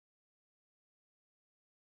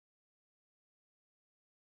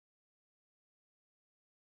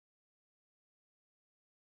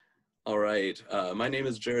All right. My name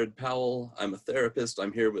is Jared Powell. I'm a therapist.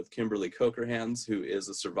 I'm here with Kimberli Kocherhans, who is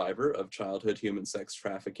a survivor of childhood human sex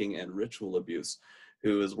trafficking and ritual abuse,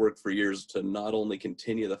 who has worked for years to not only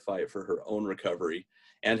continue the fight for her own recovery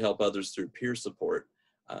and help others through peer support,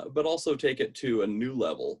 but also take it to a new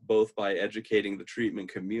level, both by educating the treatment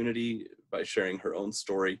community, by sharing her own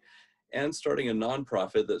story, and starting a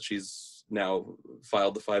nonprofit that she's now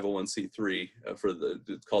filed the 501c3 for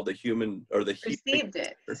it's called the Human, or the Received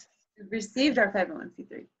it. Received our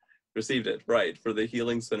 501c3. Received it, right, for the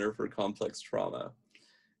Healing Center for Complex Trauma.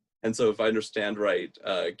 And so if I understand right,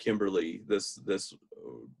 Kimberli, this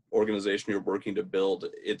organization you're working to build,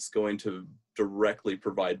 it's going to directly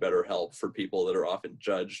provide better help for people that are often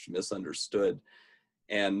judged, misunderstood,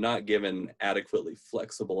 and not given adequately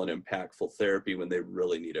flexible and impactful therapy when they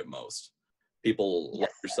really need it most. People like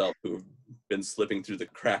yourself who've been slipping through the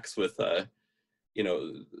cracks with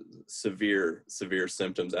severe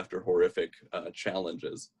symptoms after horrific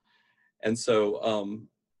challenges. And so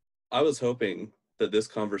I was hoping that this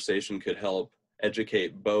conversation could help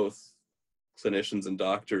educate both clinicians and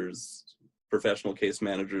doctors, professional case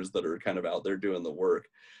managers that are kind of out there doing the work,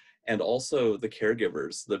 and also the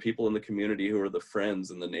caregivers, the people in the community who are the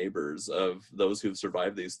friends and the neighbors of those who've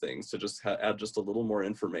survived these things, to just add just a little more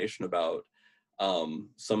information about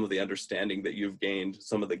some of the understanding that you've gained,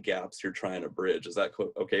 some of the gaps you're trying to bridge. Is that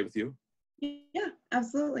okay with you? Yeah,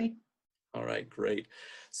 absolutely. All right, great.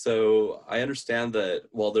 So I understand that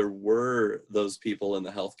while there were those people in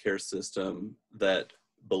the healthcare system that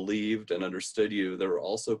believed and understood you, there were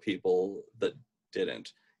also people that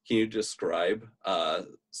didn't. Can you describe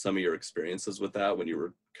some of your experiences with that when you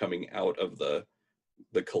were coming out of the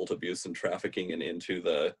cult abuse and trafficking and into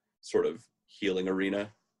the sort of healing arena?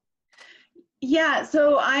 Yeah,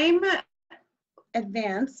 so I'm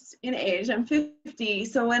advanced in age. I'm 50.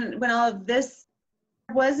 So when all of this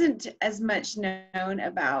wasn't as much known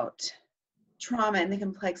about trauma and the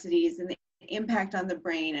complexities and the impact on the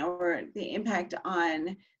brain or the impact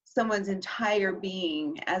on someone's entire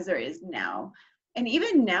being as there is now. And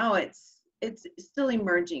even now it's still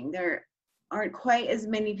emerging. There aren't quite as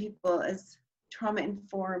many people as trauma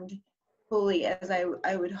informed fully as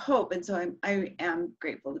I would hope. And so I am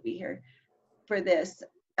grateful to be here for this.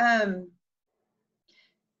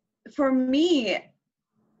 For me,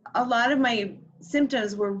 a lot of my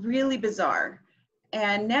symptoms were really bizarre.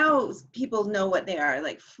 And now people know what they are,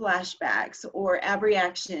 like flashbacks or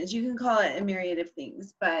abreactions. You can call it a myriad of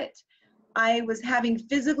things, but I was having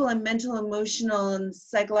physical and mental, emotional, and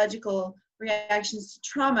psychological reactions to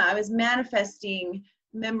trauma. I was manifesting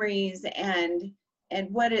memories and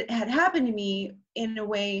what it had happened to me in a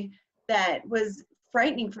way that was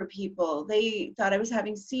frightening for people. They thought I was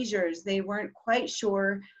having seizures. They weren't quite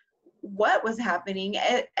sure what was happening,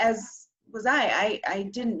 as was I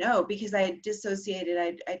didn't know, because I had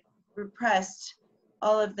dissociated. I repressed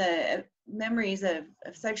all of the memories of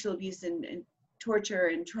sexual abuse and torture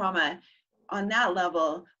and trauma on that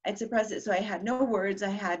level. I'd suppressed it, so I had no words. I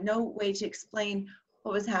had no way to explain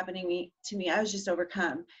what was happening to me. I was just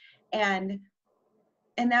overcome. And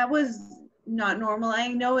that was not normal. I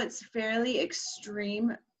know it's fairly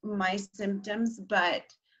extreme, my symptoms, but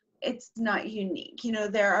it's not unique. You know,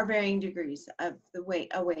 there are varying degrees of a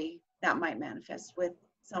way that might manifest with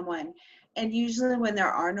someone. And usually when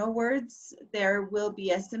there are no words, there will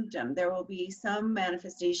be a symptom. There will be some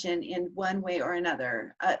manifestation in one way or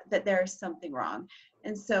another that there's something wrong.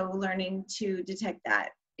 And so learning to detect that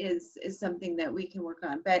is something that we can work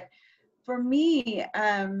on. But for me,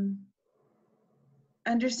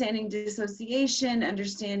 understanding dissociation,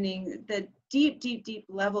 understanding the deep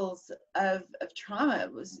levels of trauma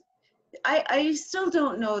was, I still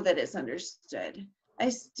don't know that it's understood. I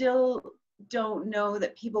still don't know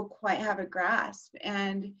that people quite have a grasp.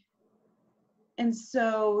 And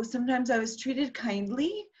so sometimes I was treated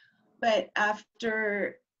kindly, but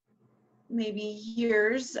after maybe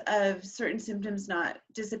years of certain symptoms not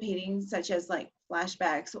dissipating, such as like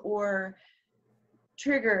flashbacks or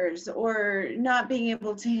triggers or not being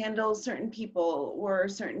able to handle certain people or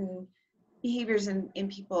certain behaviors in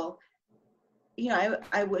people, you know,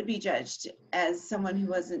 I would be judged as someone who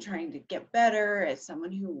wasn't trying to get better, as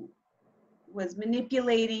someone who was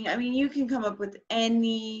manipulating. I mean, you can come up with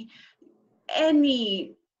any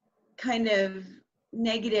kind of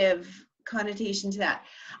negative connotation to that.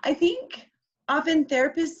 I think often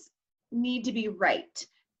therapists need to be right.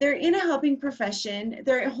 They're in a helping profession.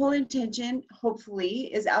 Their whole intention,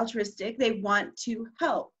 hopefully, is altruistic. They want to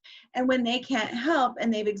help. And when they can't help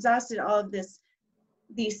and they've exhausted all of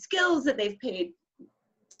these skills that they've paid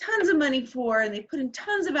tons of money for, and they put in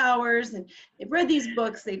tons of hours, and they've read these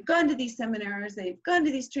books, they've gone to these seminars, they've gone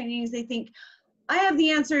to these trainings, they think, I have the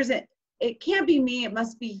answers, it can't be me, it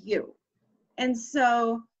must be you. And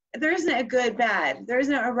so there isn't a good, bad, there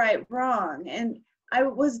isn't a right, wrong. And I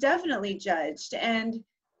was definitely judged. And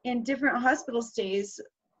in different hospital stays,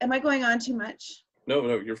 am I going on too much? No,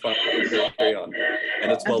 you're fine. Carry on.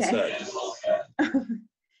 And it's well said.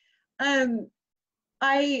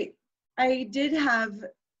 I did have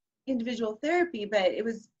individual therapy, but it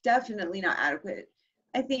was definitely not adequate.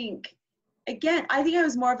 I think I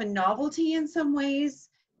was more of a novelty in some ways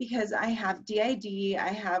because I have DID, I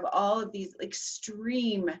have all of these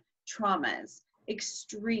extreme traumas,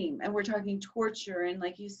 and we're talking torture, and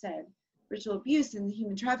like you said, ritual abuse and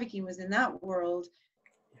human trafficking was in that world.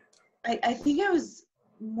 I think I was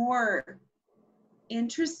more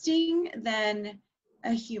interesting than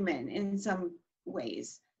a human in some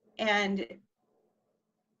ways. And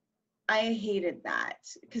I hated that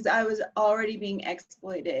because I was already being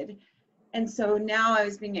exploited. And so now I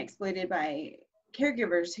was being exploited by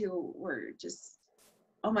caregivers who were just,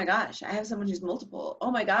 oh my gosh, I have someone who's multiple,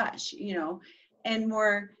 oh my gosh, you know, and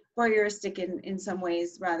more voyeuristic in some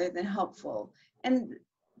ways rather than helpful. And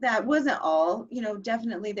that wasn't all, you know,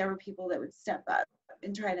 definitely there were people that would step up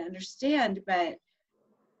and try to understand, but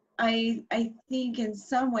I think in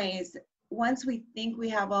some ways, once we think we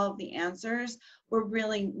have all of the answers, we're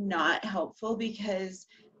really not helpful because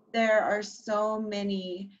there are so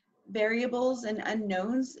many variables and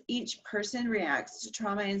unknowns. Each person reacts to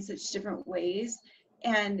trauma in such different ways,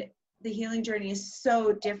 and the healing journey is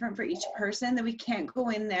so different for each person that we can't go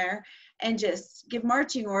in there and just give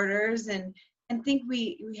marching orders and think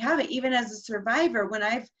we have it. Even as a survivor, when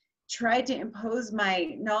I've tried to impose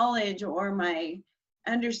my knowledge or my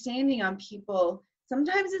understanding on people,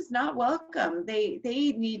 sometimes it's not welcome. They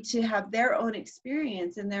need to have their own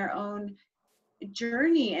experience and their own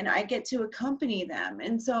journey, and I get to accompany them.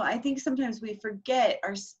 And so I think sometimes we forget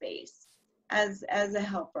our space as a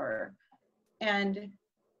helper. And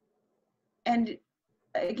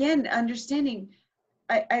again, understanding,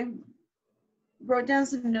 I wrote down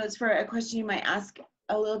some notes for a question you might ask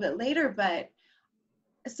a little bit later, but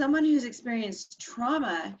someone who's experienced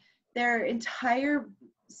trauma, their entire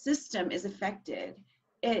system is affected.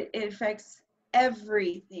 It affects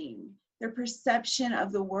everything. Their perception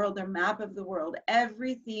of the world, their map of the world,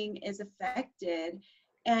 everything is affected.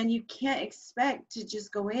 And you can't expect to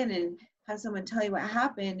just go in and have someone tell you what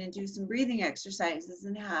happened and do some breathing exercises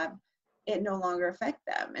and have it no longer affect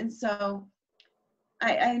them. And so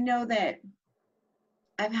I know that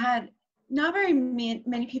I've had, not very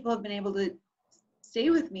many people have been able to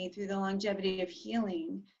stay with me through the longevity of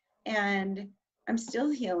healing, and I'm still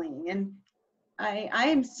healing, and I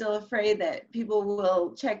am still afraid that people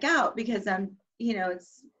will check out because I'm, you know,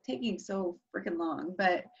 it's taking so freaking long.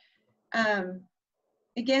 But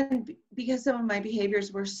again, because some of my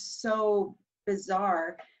behaviors were so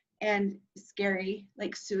bizarre and scary,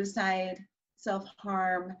 like suicide,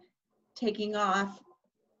 self-harm, taking off,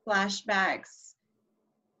 flashbacks,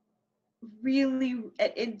 really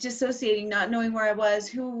dissociating, not knowing where I was,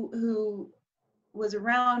 who was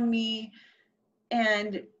around me,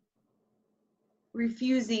 and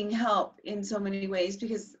refusing help in so many ways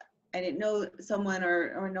because I didn't know someone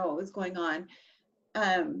or know what was going on.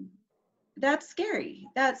 That's scary.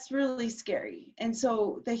 That's really scary. And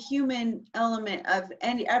so the human element of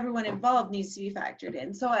everyone involved needs to be factored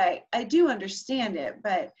in. So I do understand it,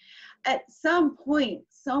 but at some point,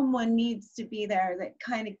 someone needs to be there that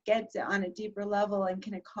kind of gets it on a deeper level and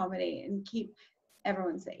can accommodate and keep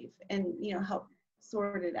everyone safe and, you know, help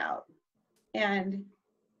sort it out. And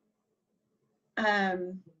I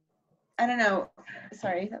don't know,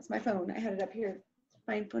 sorry, that's my phone. I had it up here to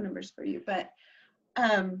find phone numbers for you, but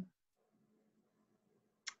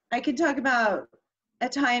I could talk about a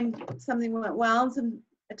time something went well and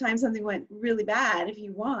a time something went really bad if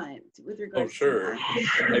you want, with regards to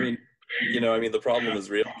that. I mean, you know, I mean, the problem is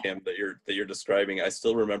real, Kim, that you're describing. I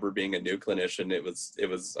still remember being a new clinician. It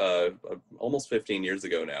was almost 15 years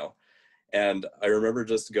ago now. And I remember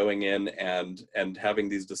just going in and having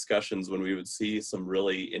these discussions when we would see some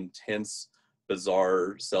really intense,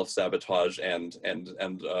 bizarre self-sabotage and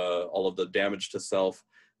all of the damage to self,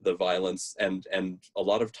 the violence, and a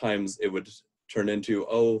lot of times it would turn into,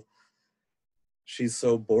 oh, she's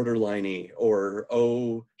so borderline-y, or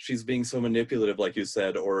oh, she's being so manipulative, like you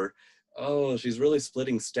said, or oh, she's really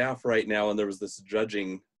splitting staff right now, and there was this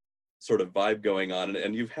judging sort of vibe going on,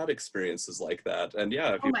 and you've had experiences like that. And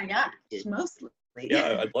yeah, oh my gosh, mostly.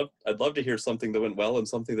 Yeah, I'd love to hear something that went well and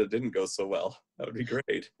something that didn't go so well. That would be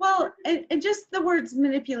great. Well, and just the words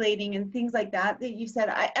manipulating and things like that you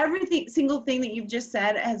said, everything, single thing that you've just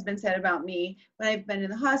said has been said about me when I've been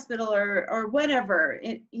in the hospital or whatever,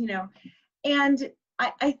 you know. And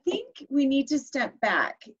I think we need to step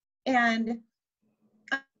back, and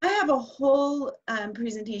I have a whole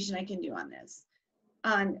presentation I can do on this,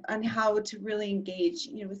 on how to really engage,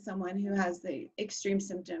 you know, with someone who has the extreme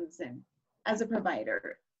symptoms and as a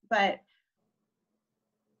provider. But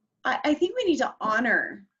I think we need to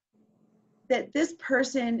honor that this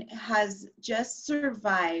person has just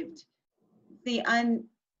survived the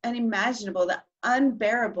unimaginable, the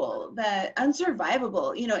unbearable, the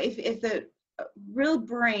unsurvivable. You know, if the real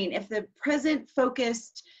brain, if the present,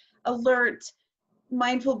 focused, alert,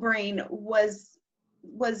 mindful brain was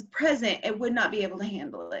present, it would not be able to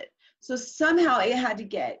handle it. So somehow it had to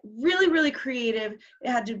get really, really creative. It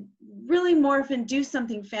had to really morph and do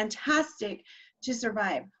something fantastic to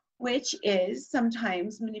survive, which is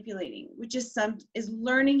sometimes manipulating, which is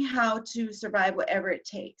learning how to survive whatever it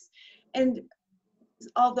takes. And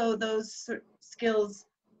although those skills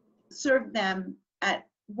serve them at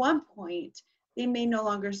one point, they may no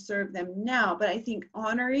longer serve them now. But I think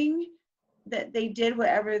honoring that they did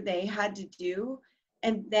whatever they had to do,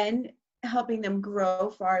 and then helping them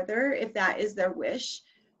grow farther, if that is their wish,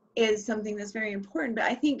 is something that's very important. But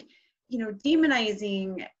I think, you know,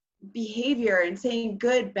 demonizing behavior and saying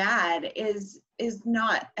good, bad is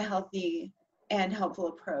not a healthy and helpful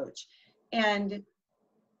approach. And,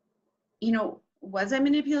 you know, was I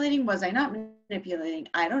manipulating? Was I not manipulating?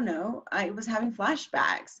 I don't know. I was having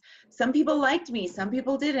flashbacks. Some people liked me, some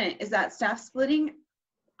people didn't. Is that staff splitting?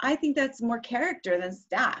 I think that's more character than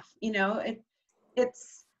staff. You know,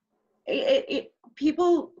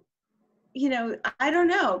 people, you know, I don't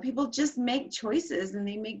know. People just make choices and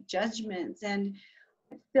they make judgments. And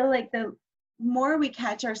I feel like the more we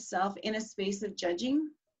catch ourselves in a space of judging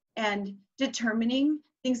and determining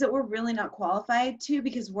things that we're really not qualified to,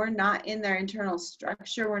 because we're not in their internal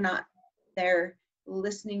structure, we're not there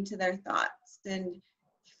listening to their thoughts and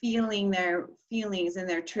feeling their feelings and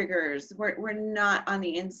their triggers. We're not on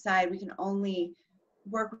the inside. We can only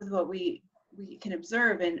work with what we can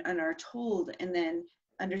observe and are told, and then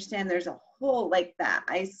understand there's a whole, like that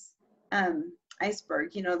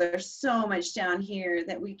iceberg, you know, there's so much down here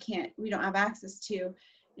that we don't have access to,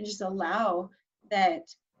 and just allow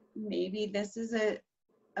that maybe this is a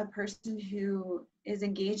person who is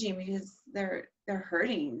engaging because they're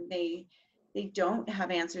hurting. They don't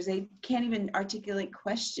have answers. They can't even articulate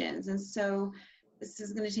questions. And so this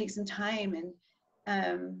is going to take some time.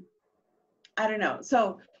 And I don't know.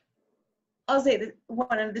 So I'll say that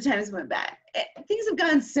one of the times went bad. Things have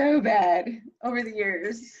gone so bad over the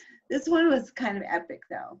years. This one was kind of epic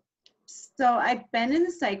though. So I've been in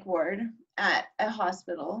the psych ward at a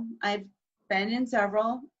hospital. I've been in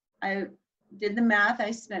several. I did the math.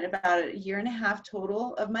 I spent about 1.5 years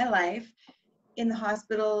total of my life in the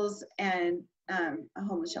hospitals and a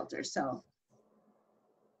homeless shelter. So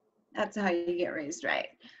that's how you get raised right.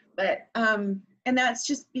 But and that's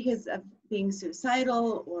just because of being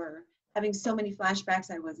suicidal or having so many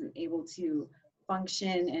flashbacks. I wasn't able to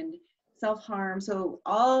function and self-harm. So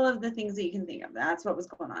all of the things that you can think of, that's what was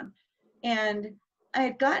going on. And I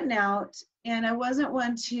had gotten out, and I wasn't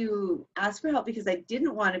one to ask for help because I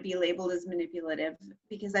didn't want to be labeled as manipulative,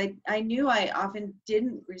 because I knew I often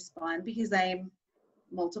didn't respond because I'm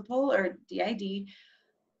multiple or DID.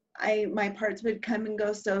 My parts would come and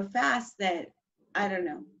go so fast that, I don't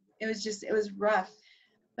know, it was rough.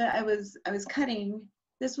 But I was cutting.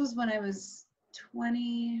 This was when I was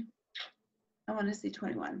 20, I want to say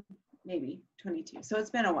 21, maybe 22. So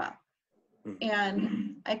it's been a while.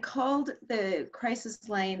 And I called the crisis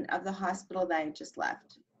line of the hospital that I just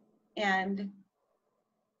left. And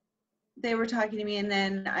they were talking to me, and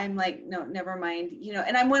then I'm like, no, never mind. You know,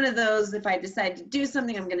 and I'm one of those, if I decide to do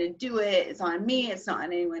something, I'm going to do it. It's on me. It's not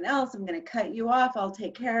on anyone else. I'm going to cut you off. I'll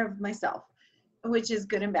take care of myself, which is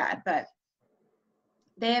good and bad. But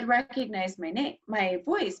they had recognized my name, my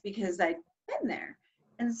voice, because I'd been there.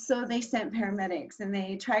 And so they sent paramedics, and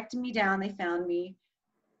they tracked me down. They found me.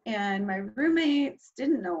 And my roommates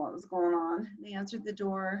didn't know what was going on. They answered the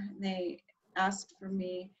door, and they asked for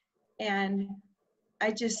me, and I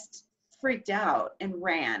just freaked out and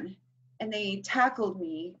ran. And they tackled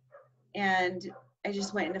me, and I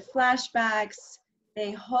just went into flashbacks.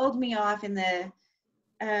 They hauled me off in the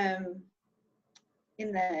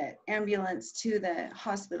ambulance to the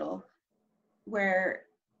hospital, where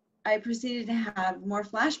I proceeded to have more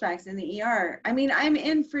flashbacks in the ER. I mean, I'm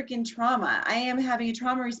in freaking trauma. I am having a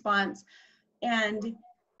trauma response, and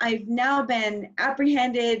I've now been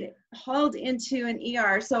apprehended, hauled into an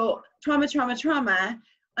ER. So trauma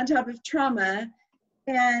on top of trauma.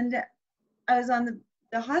 And I was on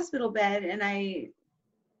the hospital bed and I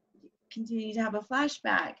continued to have a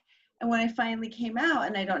flashback. And when I finally came out,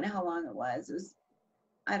 and I don't know how long it was,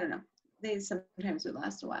 I don't know, they sometimes would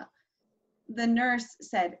last a while. The nurse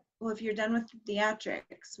said, well, if you're done with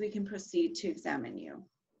theatrics, we can proceed to examine you.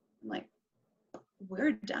 I'm like,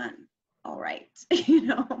 we're done. All right. You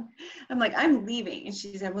know, I'm like, I'm leaving. And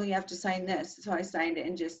she said, well, you have to sign this. So I signed it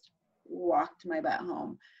and just walked my butt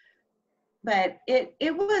home. But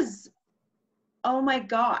it was, oh my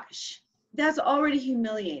gosh, that's already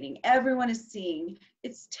humiliating. Everyone is seeing.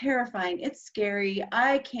 It's terrifying. It's scary.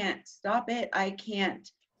 I can't stop it. I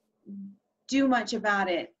can't do much about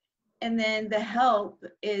it. And then the help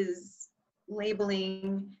is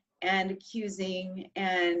labeling and accusing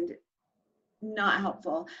and not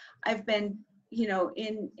helpful. I've been, you know,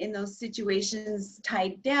 in those situations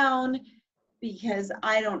tied down because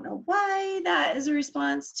I don't know why that is a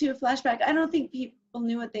response to a flashback. I don't think people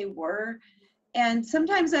knew what they were. And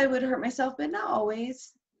sometimes I would hurt myself, but not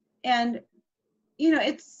always. And, you know,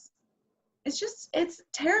 it's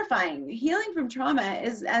terrifying. Healing from trauma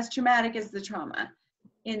is as traumatic as the trauma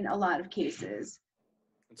in a lot of cases.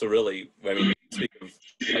 So really, I mean, speak of,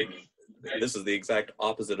 like, this is the exact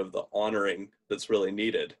opposite of the honoring that's really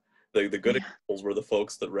needed. The good examples were the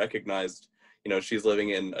folks that recognized, you know, she's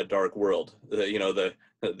living in a dark world. You know,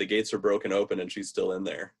 the gates are broken open and she's still in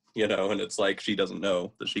there, you know, and it's like she doesn't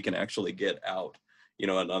know that she can actually get out, you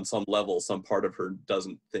know, and on some level, some part of her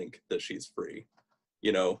doesn't think that she's free,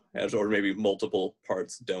 you know, or maybe multiple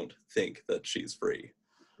parts don't think that she's free.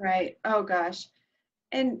 Right. Oh, gosh.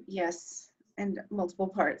 And yes. And multiple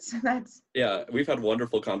parts. That's, yeah, we've had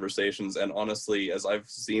wonderful conversations, and honestly, as I've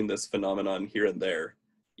seen this phenomenon here and there,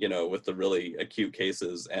 you know, with the really acute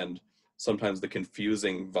cases and sometimes the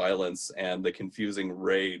confusing violence and the confusing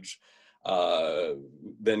rage,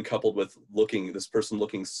 then coupled with this person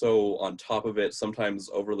looking so on top of it, sometimes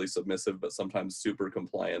overly submissive, but sometimes super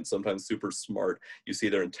compliant, sometimes super smart. You see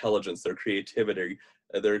their intelligence, their creativity,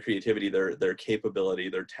 their capability,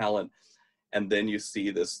 their talent. And then you see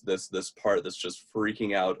this part that's just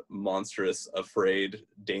freaking out, monstrous, afraid,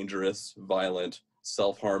 dangerous, violent,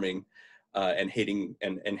 self-harming, and hating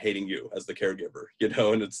you as the caregiver, you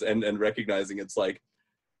know, and recognizing it's like,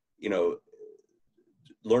 you know,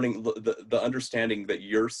 learning the understanding that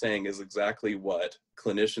you're saying is exactly what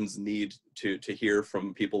clinicians need to hear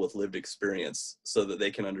from people with lived experience, so that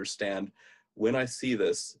they can understand, when I see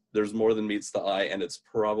this, there's more than meets the eye, and it's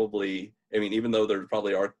probably, I mean, even though there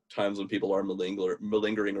probably are times when people are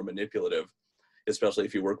malingering or manipulative, especially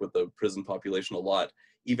if you work with the prison population a lot,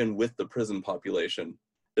 even with the prison population,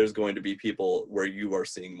 there's going to be people where you are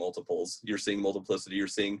seeing multiples, you're seeing multiplicity, you're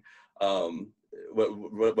seeing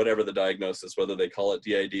whatever the diagnosis, whether they call it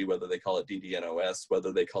DID, whether they call it DDNOS,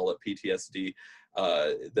 whether they call it PTSD,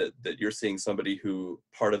 that you're seeing somebody who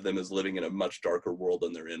part of them is living in a much darker world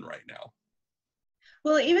than they're in right now.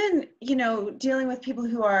 well, even, you know, dealing with people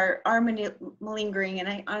who are malingering, and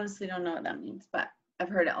I honestly don't know what that means, but I've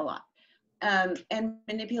heard it a lot, and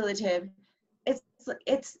manipulative,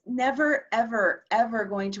 it's never, ever, ever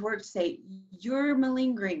going to work to say, you're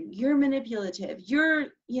malingering, you're manipulative, you're,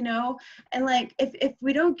 you know, and like, if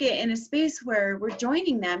we don't get in a space where we're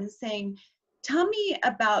joining them and saying, tell me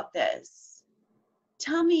about this,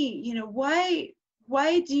 tell me, you know, why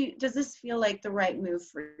does this feel like the right move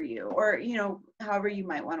for you? Or, you know, however you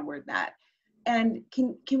might want to word that. And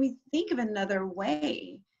can we think of another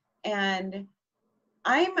way? And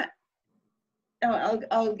I'll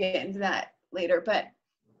get into that later, but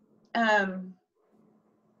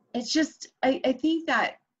it's just, I think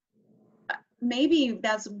that maybe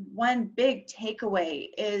that's one big takeaway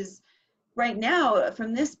is right now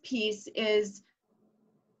from this piece is,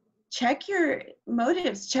 check your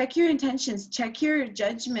motives, check your intentions, check your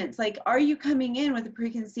judgments. Like, are you coming in with a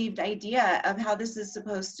preconceived idea of how this is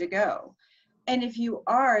supposed to go? And if you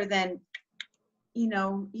are, then, you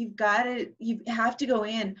know, you have to go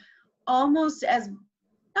in almost as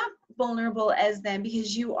not vulnerable as them,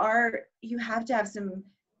 because you have to have some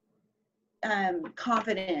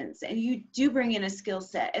confidence, and you do bring in a skill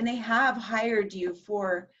set, and they have hired you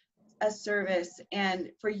for a service and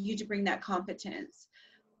for you to bring that competence.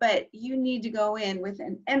 But you need to go in with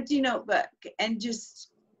an empty notebook and just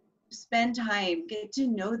spend time, get to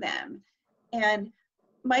know them. And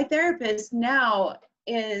my therapist now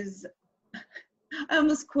is, I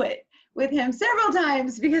almost quit with him several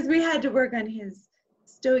times because we had to work on his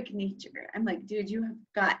stoic nature. I'm like, dude, you have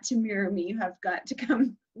got to mirror me. You have got to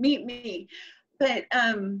come meet me. But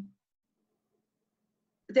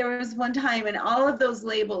there was one time, and all of those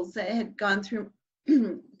labels that had gone through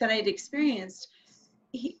that I'd experienced,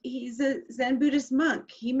 he's a Zen Buddhist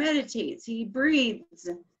monk. He meditates, he breathes.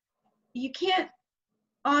 You can't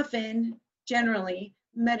often, generally,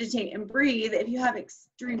 meditate and breathe if you have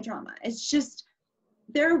extreme trauma. It's just,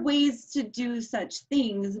 there are ways to do such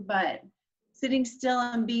things, but sitting still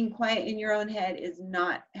and being quiet in your own head is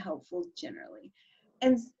not helpful generally.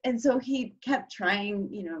 And so he kept trying,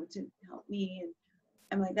 you know, to help me, and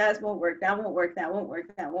I'm like, that won't work, that won't work, that won't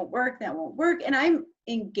work, that won't work, that won't work. And I'm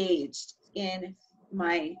engaged in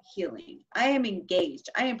my healing. I am engaged.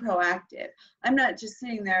 I am proactive. I'm not just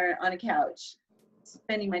sitting there on a couch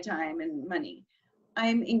spending my time and money.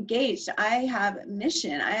 I'm engaged. I have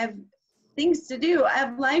mission. I have things to do. I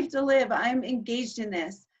have life to live. I'm engaged in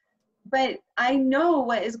this. But I know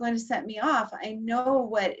what is going to set me off. I know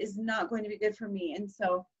what is not going to be good for me. And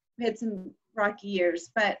so we had some rocky years.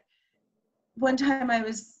 But one time I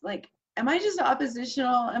was like, am I just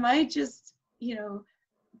oppositional? Am I just, you know,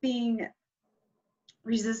 being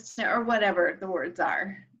resistant, or whatever the words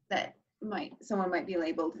are that someone might be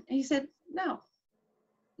labeled? And he said, no,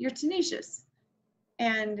 you're tenacious.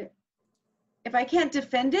 And if I can't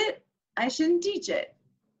defend it, I shouldn't teach it.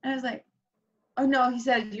 And I was like, oh no, he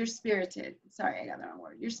said, you're spirited. Sorry, I got the wrong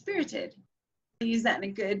word. You're spirited. I use that in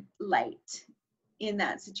a good light in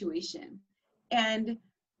that situation. And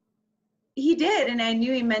he did, and I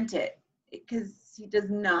knew he meant it, because he does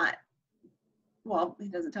not, well, he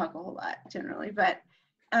doesn't talk a whole lot generally, but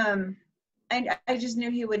I just knew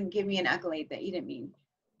he wouldn't give me an accolade that he didn't mean.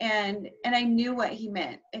 And I knew what he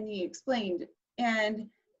meant, and he explained. And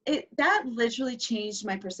that literally changed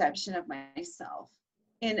my perception of myself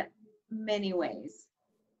in many ways.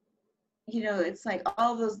 You know, it's like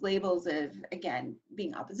all those labels of, again,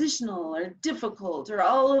 being oppositional or difficult or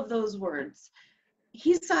all of those words.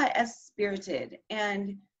 He saw it as spirited,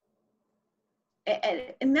 and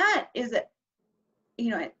that is a,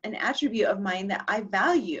 you know, an attribute of mine that I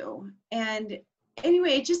value. And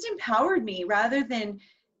anyway, it just empowered me rather than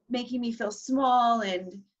making me feel small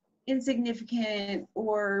and insignificant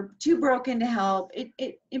or too broken to help.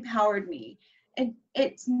 It empowered me. And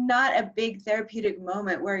it's not a big therapeutic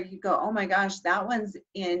moment where you go, oh my gosh, that one's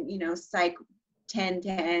in, you know, psych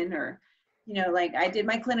 1010, or, you know, like I did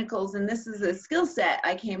my clinicals and this is a skill set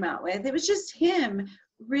I came out with. It was just him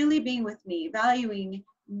really being with me, valuing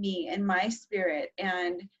me and my spirit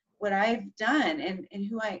and what I've done, and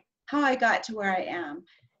how I got to where I am.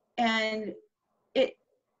 And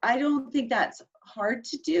I don't think that's hard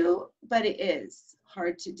to do, but it is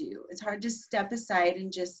hard to do. It's hard to step aside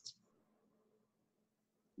and just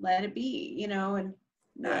let it be, you know, and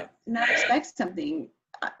not expect something.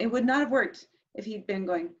 It would not have worked if he'd been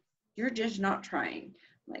going, you're just not trying.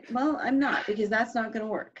 Like, well, I'm not, because that's not going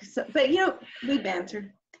to work. So, but you know, we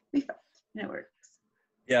bantered, we fought, and it works.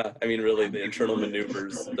 Yeah, I mean, really, the internal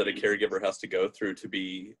maneuvers that a caregiver has to go through to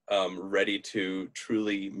be ready to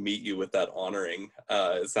truly meet you with that honoring.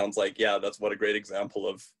 It sounds like, yeah, that's what a great example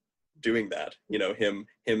of doing that. You know,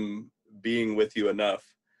 him being with you enough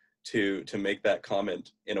to make that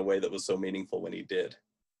comment in a way that was so meaningful when he did.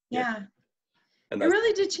 Yeah. And it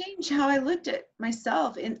really did change how I looked at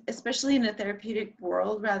myself, especially in a therapeutic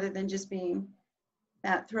world, rather than just being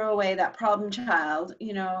that throwaway, that problem child.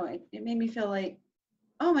 You know, it made me feel like,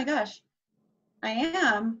 oh my gosh, I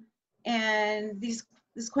am. And this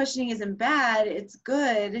questioning isn't bad, it's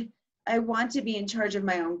good. I want to be in charge of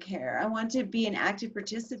my own care. I want to be an active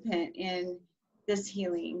participant in this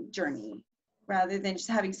healing journey, rather than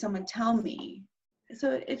just having someone tell me.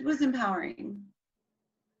 So it was empowering.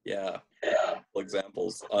 Yeah,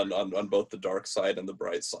 examples on both the dark side and the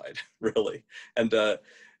bright side, really. And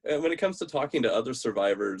when it comes to talking to other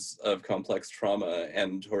survivors of complex trauma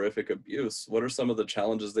and horrific abuse, what are some of the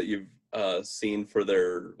challenges that you've seen for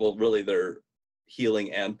their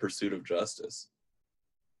healing and pursuit of justice?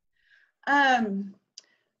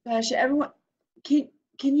 Gosh, everyone, can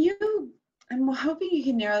you, I'm hoping you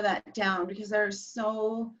can narrow that down, because there are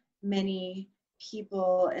so many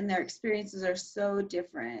people and their experiences are so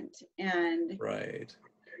different. And right.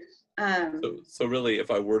 So really, if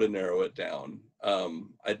I were to narrow it down,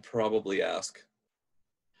 I'd probably ask,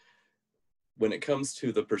 when it comes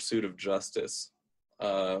to the pursuit of justice,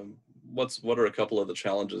 what are a couple of the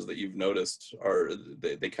challenges that you've noticed are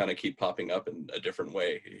they kind of keep popping up in a different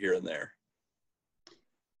way here and there?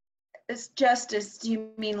 It's justice, do you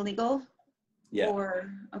mean legal? Yeah.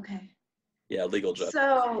 Or, okay. Yeah, legal justice.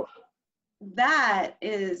 So that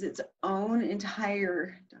is its own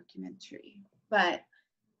entire documentary. But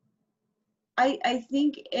I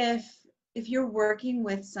think if you're working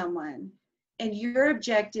with someone and your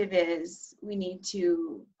objective is we need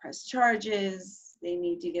to press charges, they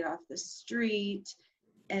need to get off the street,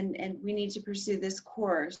 and we need to pursue this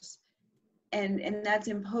course, and that's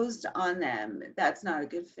imposed on them, that's not a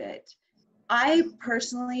good fit. I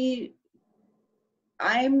personally,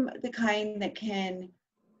 I'm the kind that can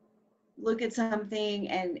look at something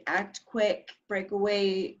and act quick, break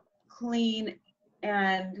away, clean,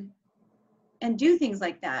 and do things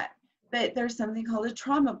like that. But there's something called a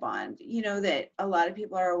trauma bond, you know, that a lot of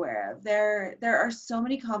people are aware of. There are so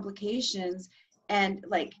many complications and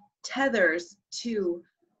like tethers to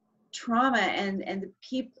trauma and the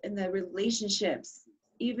people and the relationships,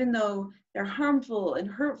 even though they're harmful and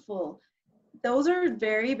hurtful. Those are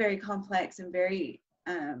very, very complex and very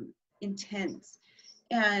intense.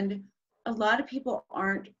 And a lot of people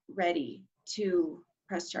aren't ready to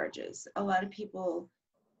press charges. A lot of people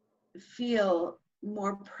feel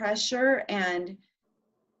more pressure, and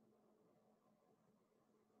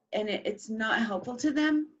it's not helpful to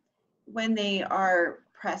them when they are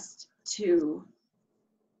pressed to,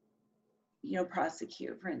 you know,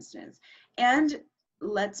 prosecute, for instance. And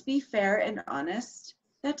let's be fair and honest,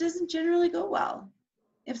 that doesn't generally go well.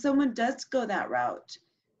 If someone does go that route,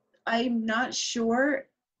 I'm not sure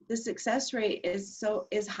the success rate is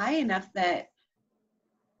high enough that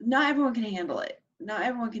not everyone can handle it. Not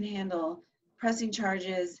everyone can handle pressing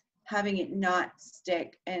charges, having it not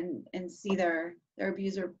stick, and see their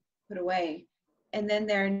abuser put away. And then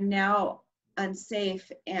they're now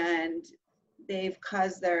unsafe and they've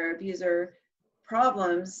caused their abuser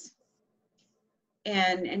problems,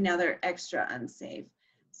 and now they're extra unsafe.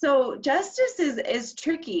 So justice is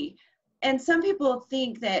tricky. And some people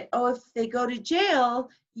think that, oh, if they go to jail,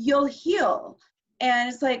 you'll heal. And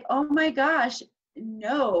it's like, oh my gosh,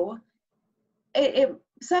 no.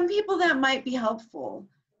 Some people that might be helpful,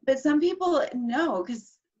 but some people, no,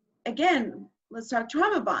 because again, let's talk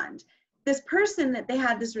trauma bond. This person that they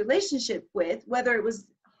had this relationship with, whether it was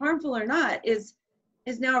harmful or not, is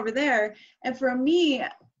now over there. And for me,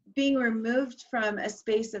 being removed from a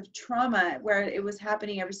space of trauma where it was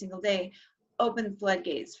happening every single day opened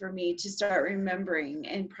floodgates for me to start remembering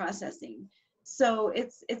and processing. So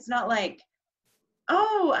it's not like,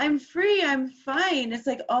 oh, I'm free, I'm fine. It's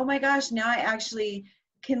like, oh my gosh, now I actually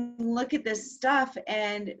can look at this stuff.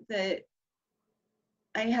 And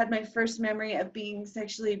I had my first memory of being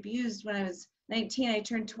sexually abused when I was 19. I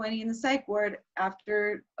turned 20 in the psych ward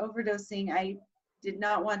after overdosing. I did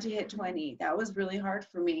not want to hit 20. That was really hard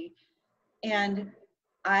for me. And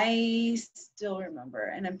I still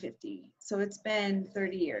remember, and I'm 50. So it's been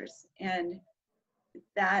 30 years. And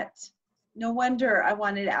that, no wonder I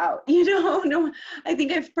wanted out, you know. No, I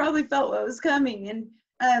think I've probably felt what was coming. And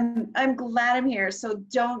I'm glad I'm here. So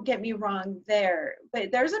don't get me wrong there.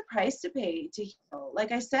 But there's a price to pay to heal.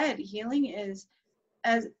 Like I said, healing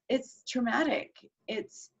it's traumatic.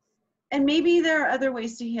 And maybe there are other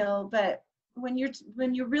ways to heal, but when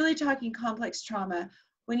you're really talking complex trauma,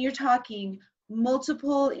 when you're talking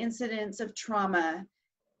multiple incidents of trauma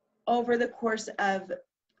over the course of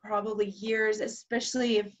probably years,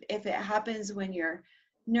 especially if it happens when your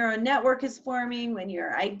neural network is forming, when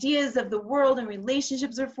your ideas of the world and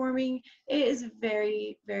relationships are forming, it is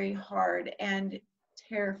very, very hard and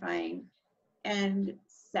terrifying and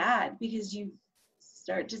sad, because you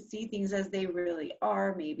start to see things as they really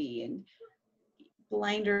are, maybe, and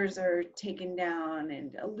blinders are taken down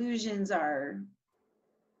and illusions are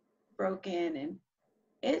broken, and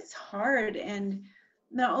it's hard. And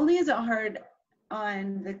not only is it hard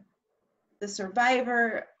on the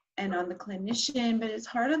survivor and on the clinician, but it's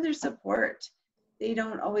hard on their support. They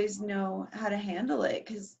don't always know how to handle it,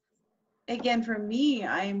 because again, for me,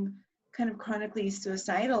 I'm kind of chronically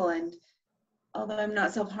suicidal, and although I'm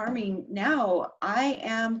not self-harming now, I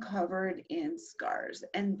am covered in scars,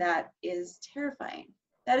 and that is terrifying.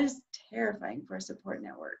 That is terrifying for a support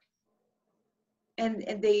network. And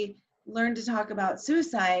they learn to talk about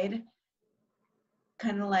suicide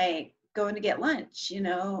kind of like going to get lunch, you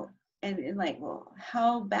know, and like, well,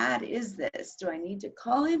 how bad is this? Do I need to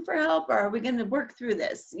call in for help, or are we going to work through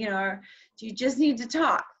this? You know, or do you just need to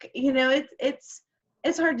talk? You know, it's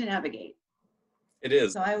hard to navigate. It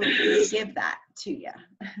is. So I would give that to you.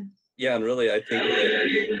 Yeah, and really, I think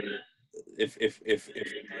that if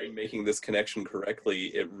I'm making this connection correctly,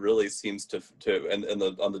 it really seems to and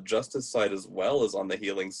on the justice side as well as on the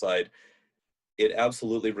healing side, it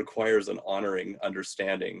absolutely requires an honoring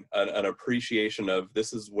understanding, an appreciation of,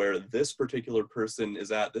 this is where this particular person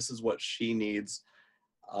is at, this is what she needs,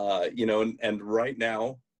 you know, and right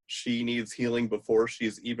now she needs healing before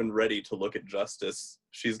she's even ready to look at justice.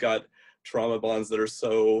 She's got trauma bonds that are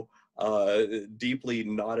so deeply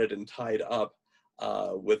knotted and tied up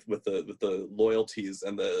with the loyalties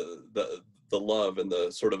and the love and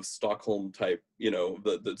the sort of Stockholm type,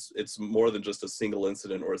 it's more than just a single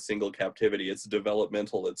incident or a single captivity. It's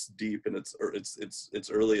developmental, it's deep, and it's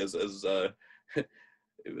early as it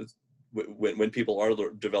was when people are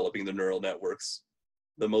developing the neural networks,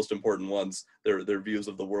 the most important ones, their views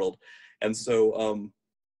of the world. And so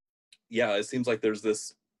yeah, it seems like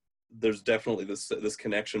there's definitely this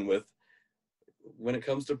connection with, when it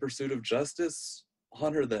comes to pursuit of justice,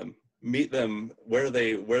 honor them, meet them where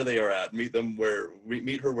they are at, meet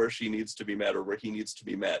her where she needs to be met or where he needs to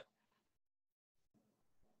be met.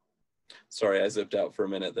 Sorry, I zipped out for a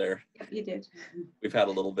minute there. You did. We've had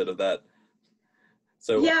a little bit of that.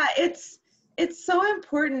 So yeah, it's so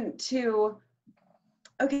important to,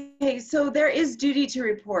 okay, so there is duty to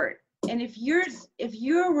report. And if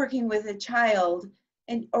you're working with a child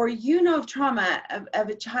or of trauma of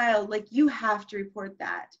a child, like, you have to report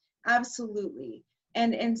that. Absolutely.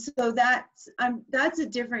 And so that's a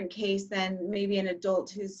different case than maybe an adult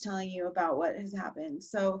who's telling you about what has happened.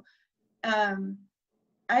 So I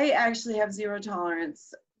actually have zero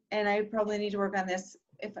tolerance, and I probably need to work on this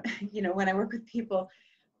if, when I work with people,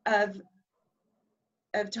 of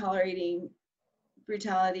tolerating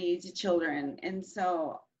brutality to children. And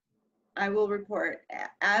so I will report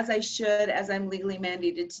as I should, as I'm legally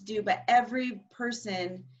mandated to do, but every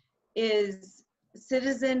person is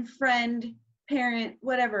citizen, friend, parent,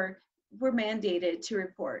 whatever, we're mandated to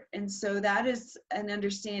report. And so that is an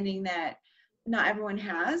understanding that not everyone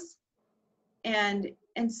has. And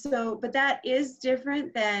so, but that is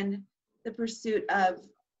different than the pursuit of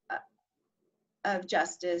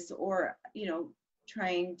justice, or,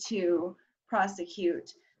 trying to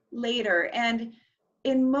prosecute later. And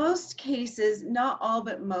in most cases, not all,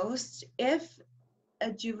 but most, if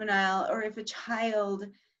a juvenile or if a child,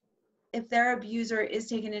 if their abuser is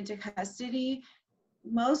taken into custody,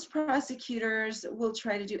 most prosecutors will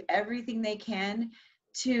try to do everything they can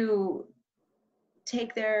to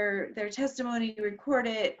take their testimony, record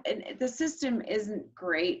it, and the system isn't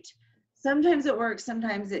great. Sometimes it works,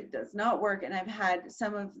 sometimes it does not work, and I've had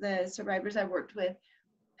some of the survivors I've worked with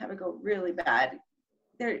have it go really bad.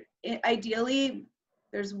 Ideally,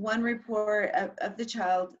 there's one report of the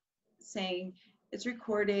child saying it's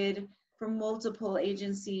recorded from multiple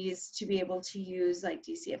agencies to be able to use, like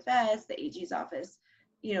DCFS, the AG's office,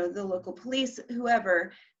 the local police,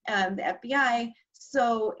 whoever, the FBI,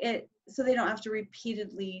 so they don't have to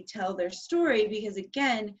repeatedly tell their story, because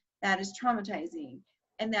again, that is traumatizing.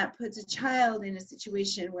 And that puts a child in a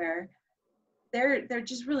situation where they're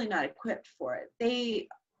just really not equipped for it. They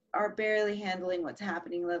are barely handling what's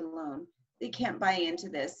happening, let alone, they can't buy into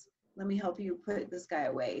this, let me help you put this guy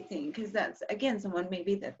away thing, because that's, again, someone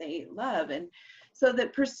maybe that they love. And so the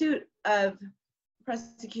pursuit of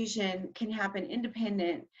prosecution can happen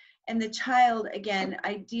independent, and the child, again,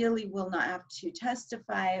 ideally will not have to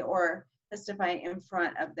testify or testify in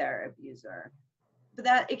front of their abuser. But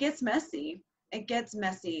that, it gets messy. It gets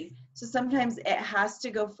messy. So sometimes it has to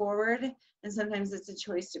go forward, and sometimes it's a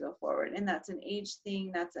choice to go forward. And that's an age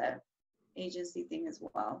thing, that's a agency thing as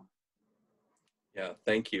well. Yeah,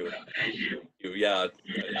 thank you. Yeah,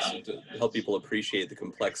 to help people appreciate the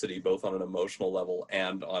complexity, both on an emotional level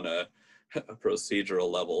and on a procedural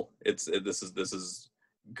level. This is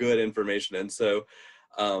good information. And so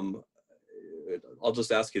I'll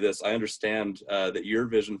just ask you this. I understand that your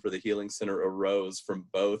vision for the Healing Center arose from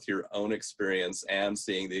both your own experience and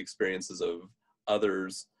seeing the experiences of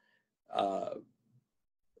others.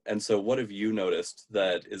 And so what have you noticed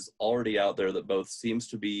that is already out there that both seems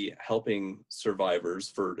to be helping survivors,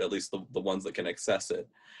 for at least the ones that can access it,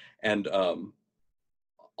 and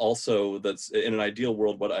also that's, in an ideal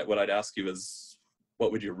world, what I'd ask you is,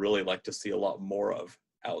 what would you really like to see a lot more of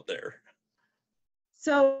out there?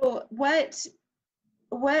 So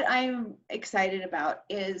what I'm excited about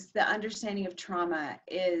is the understanding of trauma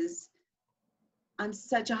is on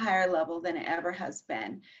such a higher level than it ever has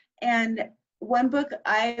been. And one book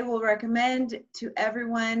I will recommend to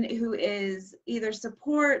everyone who is either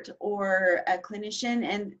support or a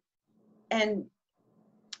clinician, and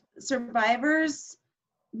survivors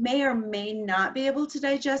may or may not be able to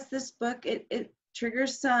digest this book. It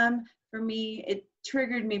triggers some. For me, it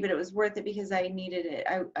triggered me, but it was worth it because I needed it.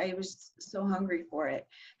 I was so hungry for it.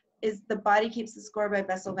 Is The Body Keeps the Score by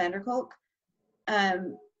Bessel van der Kolk.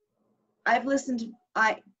 I've listened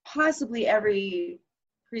to possibly every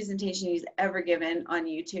presentation he's ever given on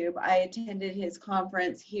YouTube. I attended his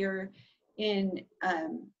conference here in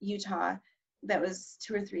Utah. That was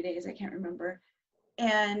 2 or 3 days, I can't remember.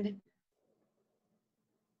 And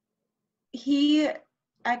he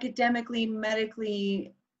academically,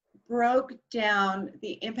 medically broke down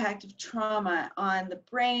the impact of trauma on the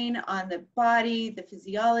brain, on the body, the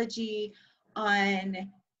physiology, on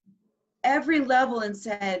every level, and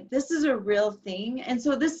said, this is a real thing. And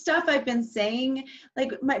so this stuff I've been saying,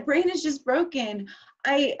 like, my brain is just broken.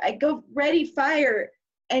 I go ready, fire,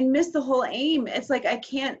 and miss the whole aim. It's like I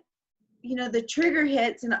can't, you know, the trigger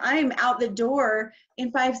hits and I'm out the door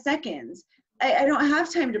in 5 seconds. I don't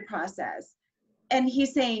have time to process. And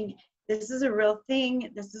he's saying, this is a real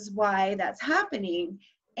thing. This is why that's happening.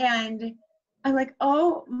 And I'm like,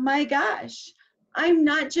 oh my gosh, I'm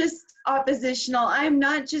not just oppositional. I'm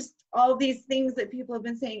not just all these things that people have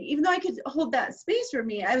been saying. Even though I could hold that space for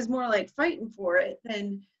me, I was more like fighting for it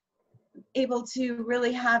than able to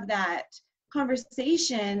really have that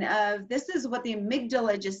conversation of, this is what the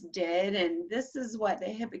amygdala just did, and this is what the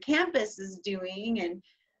hippocampus is doing.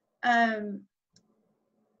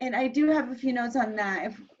 And I do have a few notes on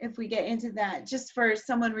that if we get into that, just for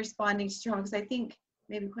someone responding to trauma, because I think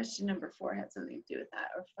maybe question number 4 had something to do with that,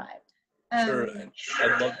 or 5. Sure,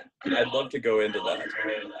 I'd love to go into that.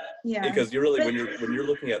 Yeah. Because you're really, when you're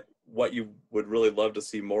looking at what you would really love to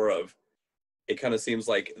see more of, it kind of seems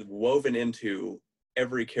like woven into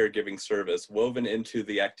every caregiving service, woven into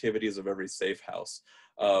the activities of every safe house,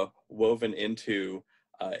 woven into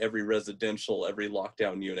every residential, every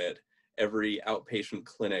lockdown unit, every outpatient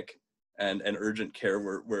clinic, and urgent care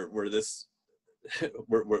where this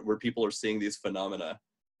where people are seeing these phenomena.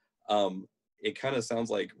 It kind of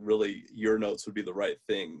sounds like really your notes would be the right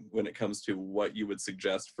thing when it comes to what you would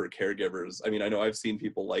suggest for caregivers. I mean, I know I've seen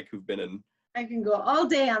people like who've been in, I can go all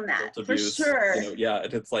day on that, abuse, for sure. You know, yeah,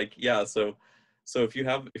 and it's like, yeah. So if you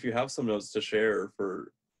have some notes to share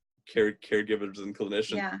for caregivers and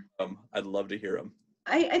clinicians, yeah, I'd love to hear them.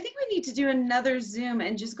 I think we need to do another Zoom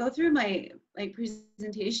and just go through my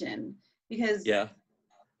presentation, because yeah,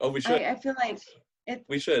 oh, we should. I feel like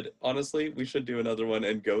we should, honestly, we should do another one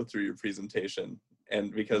and go through your presentation.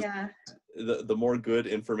 And because yeah, the more good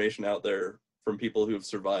information out there from people who have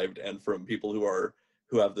survived and from people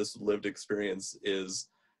who have this lived experience is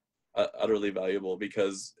utterly valuable,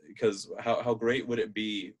 because how great would it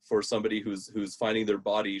be for somebody who's finding their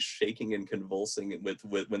body shaking and convulsing with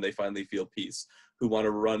when they finally feel peace, who want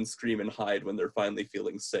to run, scream, and hide when they're finally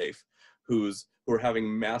feeling safe, who are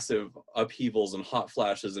having massive upheavals and hot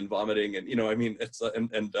flashes and vomiting, and, you know, I mean, it's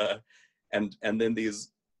and then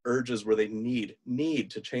these urges where they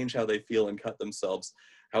need to change how they feel and cut themselves.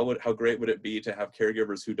 How great would it be to have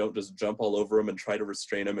caregivers who don't just jump all over them and try to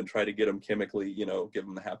restrain them and try to get them chemically, you know, give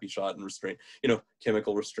them the happy shot and restrain, you know,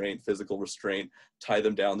 chemical restraint, physical restraint, tie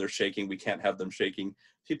them down, they're shaking, we can't have them shaking.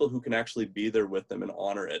 People who can actually be there with them and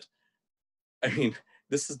honor it. I mean,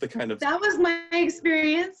 this is the kind of... That was my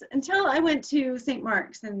experience until I went to St.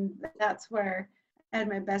 Mark's, and that's where I had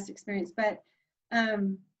my best experience. But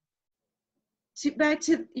back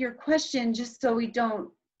to your question, just so we don't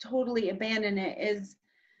totally abandon it, is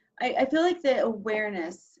I feel like the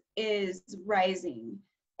awareness is rising,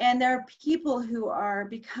 and there are people who are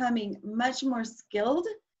becoming much more skilled.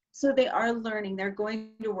 So they are learning, they're going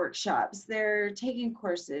to workshops, they're taking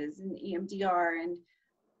courses in EMDR, and,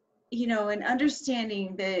 you know, and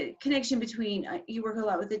understanding the connection between, you work a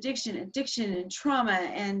lot with addiction and trauma,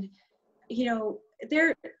 and, you know,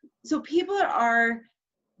 so people are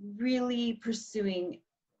really pursuing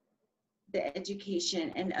the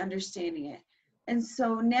education and understanding it. And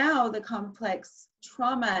so now the complex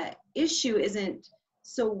trauma issue isn't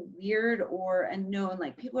so weird or unknown,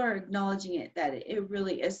 like people are acknowledging it, that it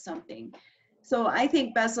really is something. So I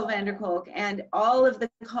think Bessel van der Kolk and all of the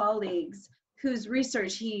colleagues whose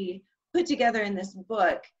research he put together in this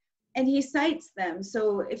book, and he cites them.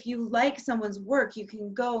 So if you like someone's work, you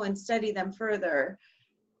can go and study them further.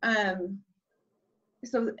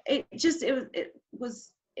 So it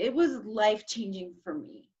was life-changing for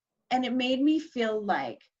me. And it made me feel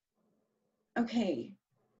like, okay,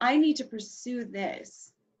 I need to pursue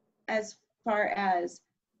this as far as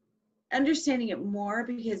understanding it more,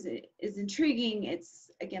 because it is intriguing. It's,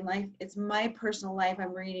 again, life, it's my personal life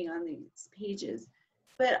I'm reading on these pages,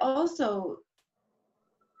 but also,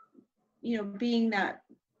 you know, being that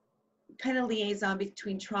kind of liaison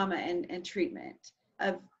between trauma and treatment.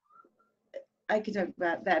 I could talk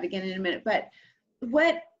about that again in a minute, but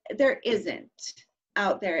what there isn't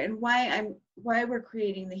out there, and why we're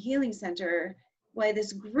creating the Healing Center, why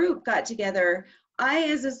this group got together. I,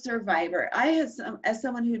 as a survivor, as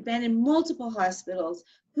someone who'd been in multiple hospitals,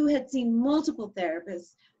 who had seen multiple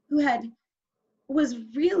therapists, was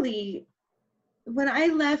really, when I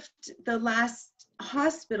left the last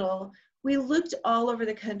hospital, we looked all over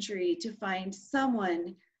the country to find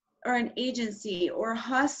someone or an agency or a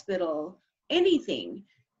hospital, anything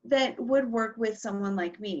that would work with someone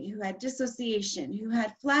like me who had dissociation, who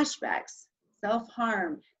had flashbacks,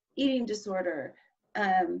 self-harm, eating disorder,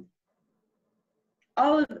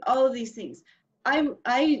 all of these things.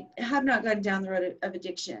 I have not gone down the road of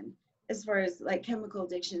addiction as far as like chemical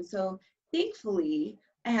addiction. So thankfully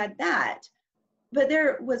I had that, but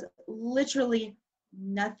there was literally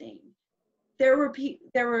nothing. There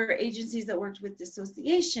were agencies that worked with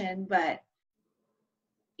dissociation, but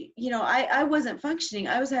you know, I wasn't functioning.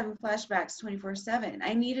 I was having flashbacks 24/7.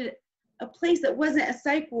 I needed a place that wasn't a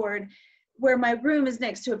psych ward where my room is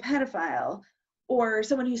next to a pedophile or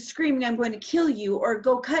someone who's screaming, I'm going to kill you, or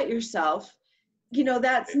go cut yourself. You know,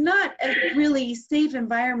 that's not a really safe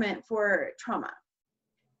environment for trauma.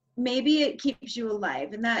 Maybe it keeps you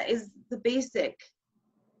alive, and that is the basic,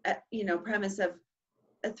 you know, premise of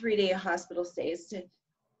a 3-day hospital stay, is to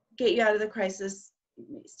get you out of the crisis,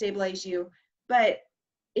 stabilize you. But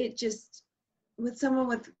it just, with someone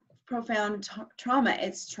with profound trauma,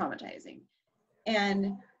 it's traumatizing.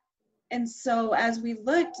 And so as we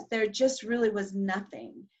looked, there just really was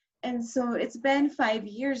nothing. And so it's been 5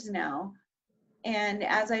 years now. And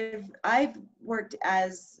as I've worked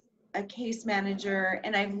as a case manager,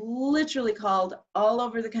 and I've literally called all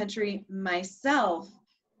over the country myself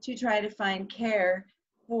to try to find care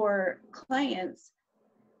for clients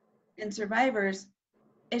and survivors,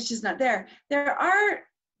 it's just not there. There are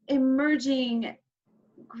emerging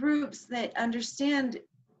groups that understand,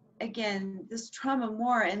 again, this trauma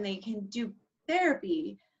more, and they can do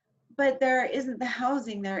therapy, but there isn't the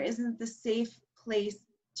housing, there isn't the safe place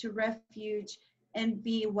to refuge and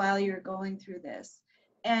be while you're going through this.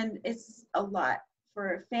 And it's a lot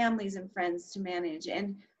for families and friends to manage.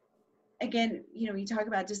 And again, you know, you talk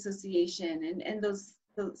about dissociation and those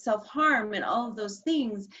self-harm and all of those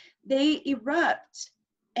things, they erupt.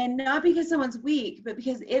 And not because someone's weak, but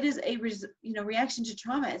because it is a reaction to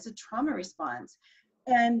trauma. It's a trauma response.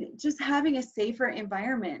 And just having a safer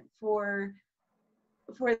environment for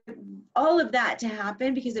all of that to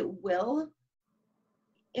happen, because it will,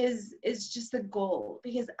 is just the goal.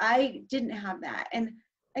 Because I didn't have that. And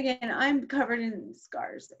again, I'm covered in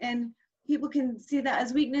scars, and people can see that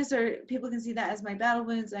as weakness, or people can see that as my battle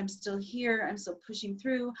wounds. I'm still here. I'm still pushing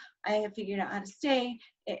through. I have figured out how to stay.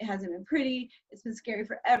 It hasn't been pretty. It's been scary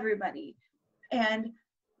for everybody. And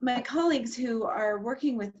my colleagues who are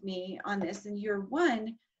working with me on this in year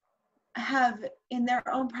one have, in their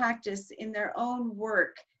own practice, in their own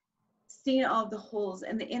work, seen all the holes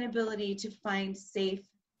and the inability to find safe,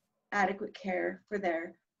 adequate care for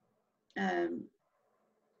their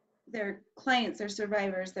clients, their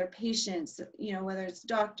survivors, their patients, you know, whether it's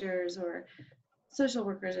doctors or social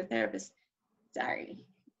workers or therapists. Sorry,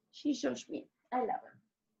 she's so sweet. I love her.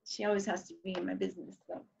 She always has to be in my business,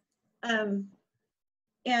 though.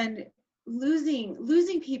 And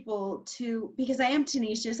losing people to, because I am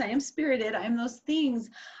tenacious, I am spirited, I am those things,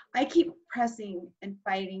 I keep pressing and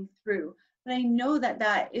fighting through. But I know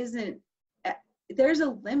that isn't, there's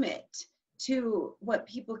a limit to what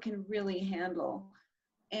people can really handle.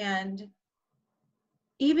 And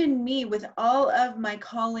even me, with all of my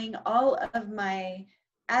calling, all of my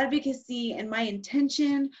advocacy and my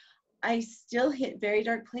intention, I still hit very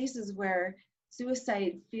dark places where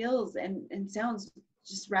suicide feels and sounds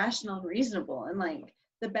just rational and reasonable and like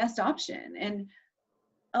the best option. And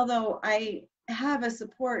although I have a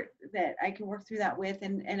support that I can work through that with,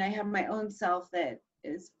 and I have my own self that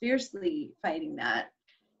is fiercely fighting that,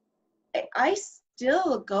 I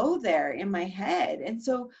still go there in my head. And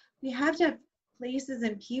so we have to have places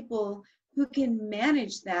and people who can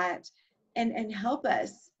manage that and help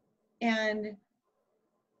us. And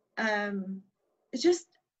it's just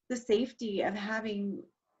the safety of having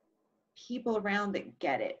people around that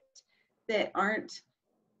get it, that aren't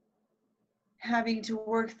having to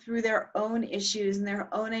work through their own issues and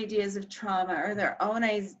their own ideas of trauma, or their own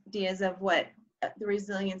ideas of what the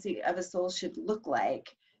resiliency of a soul should look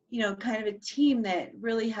like. You know, kind of a team that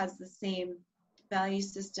really has the same value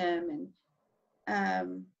system.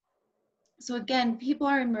 And so again, people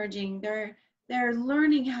are emerging, they're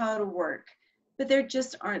learning how to work, but there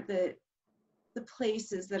just aren't the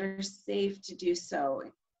places that are safe to do so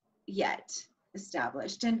yet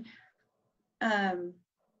established. And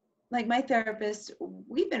like my therapist,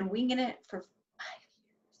 we've been winging it for 5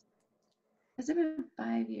 years. Has it been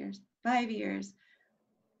 5 years? 5 years.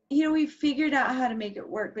 You know, we figured out how to make it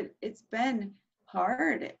work, but it's been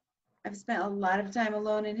hard. I've spent a lot of time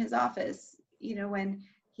alone in his office, you know, when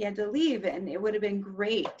he had to leave, and it would have been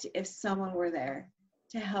great if someone were there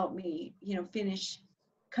to help me, you know, finish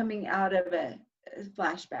coming out of a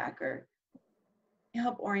flashback. Or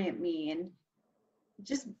help orient me and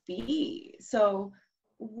just be. So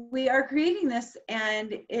we are creating this,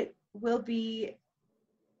 and it will be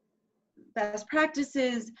best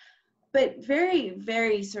practices, but very,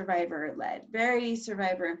 very survivor-led, very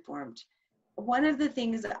survivor-informed. One of the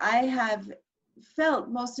things I have felt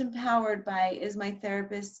most empowered by is my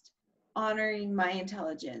therapist honoring my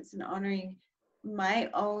intelligence and honoring my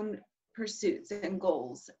own pursuits and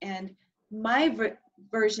goals. And my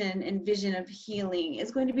version and vision of healing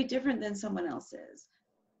is going to be different than someone else's.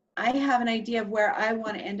 I have an idea of where I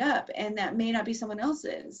want to end up, and that may not be someone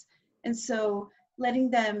else's. And so letting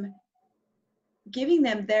them, giving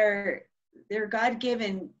them their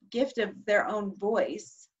God-given gift of their own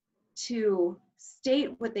voice to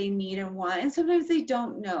state what they need and want. And sometimes they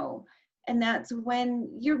don't know. And that's when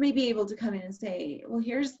you're maybe able to come in and say, well,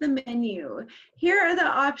 here's the menu. Here are the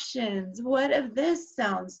options. What of this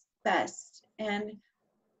sounds best? And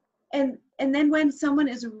then when someone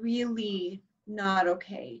is really not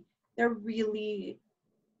okay, they're really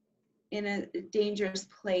in a dangerous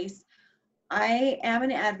place, I am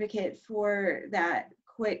an advocate for that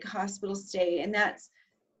quick hospital stay. And that's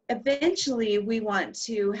eventually we want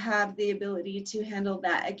to have the ability to handle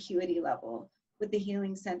that acuity level with the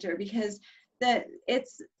healing center, because it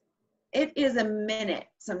is a minute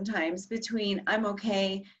sometimes between I'm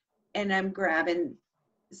okay and I'm grabbing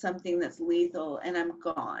something that's lethal and I'm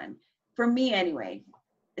gone. For me anyway,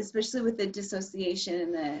 especially with the dissociation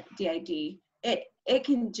and the DID, it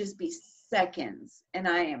can just be seconds and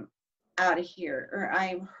I am out of here, or I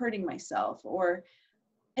am hurting myself,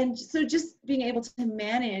 and so just being able to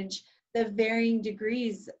manage the varying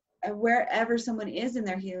degrees of wherever someone is in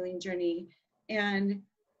their healing journey, and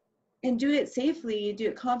do it safely, do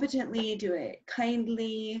it competently, do it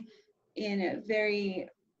kindly, in a very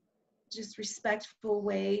just respectful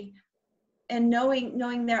way, and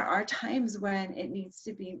knowing there are times when it needs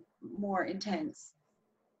to be more intense,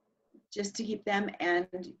 just to keep them and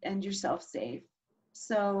yourself safe.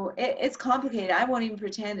 So it's complicated. I won't even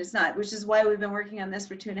pretend it's not, which is why we've been working on this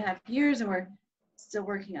for 2.5 years, and we're still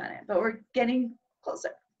working on it, but we're getting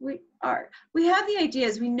closer. We have the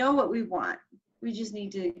ideas, we know what we want. We just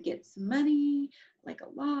need to get some money, like a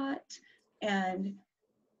lot, and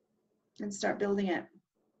start building it.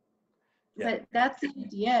 Yeah. But that's the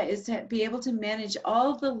idea, is to be able to manage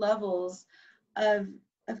all the levels of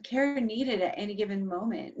care needed at any given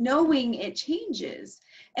moment, knowing it changes.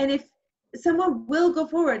 And if someone will go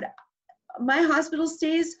forward, my hospital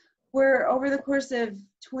stays were over the course of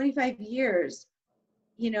 25 years,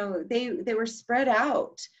 they were spread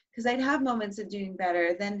out, because I'd have moments of doing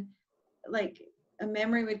better, then like a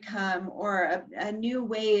memory would come, or a new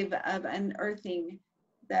wave of unearthing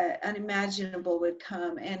the unimaginable would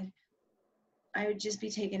come, and I would just be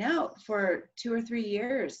taken out for 2 or 3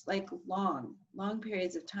 years, like long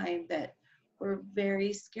periods of time that were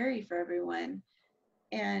very scary for everyone.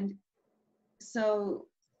 And so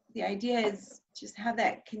the idea is just have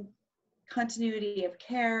that continuity of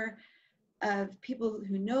care, of people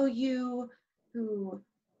who know you, who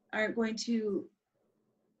aren't going to,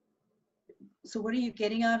 so what are you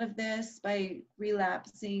getting out of this by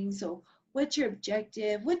relapsing? So what's your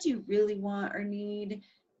objective? What do you really want or need?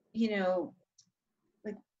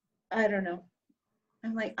 Like, I don't know.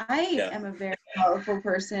 I'm like, I am a very powerful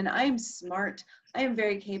person. I am smart. I am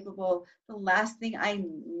very capable. The last thing I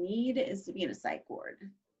need is to be in a psych ward.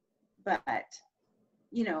 But,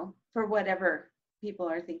 for whatever people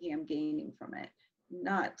are thinking I'm gaining from it,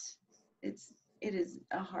 it is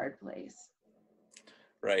a hard place.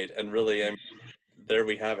 Right. And really, there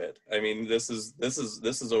we have it. I mean, this is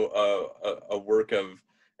a work of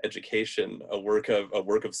education, a work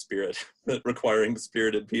of spirit, requiring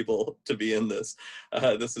spirited people to be in this.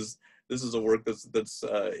 This is a work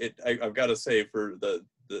I've got to say, for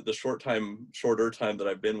the shorter time that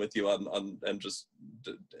I've been with you on and just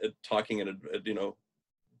talking and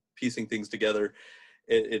piecing things together,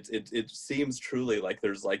 it seems truly like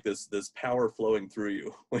there's like this power flowing through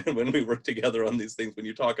you when we work together on these things, when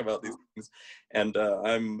you talk about these things, and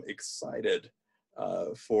I'm excited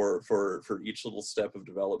for each little step of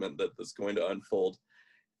development that's going to unfold.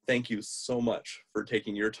 Thank you so much for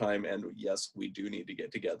taking your time, and yes, we do need to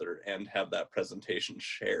get together and have that presentation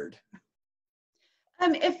shared.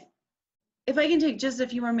 If I can take just a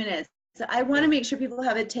few more minutes, I want to make sure people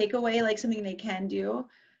have a takeaway, like something they can do.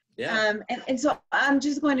 Yeah. And so I'm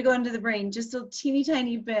just going to go into the brain just a teeny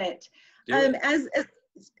tiny bit.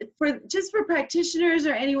 For practitioners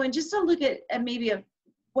or anyone, just to look at maybe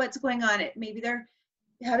what's going on. Maybe they're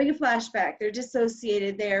having a flashback, they're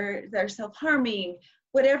dissociated, they're self-harming,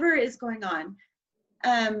 whatever is going on.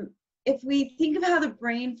 if we think of how the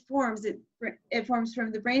brain forms, it forms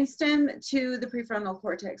from the brainstem to the prefrontal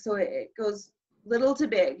cortex. So it goes little to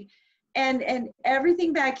big. And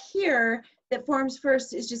everything back here that forms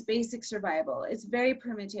first is just basic survival. It's very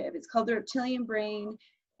primitive. It's called the reptilian brain.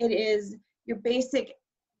 It is your basic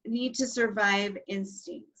need to survive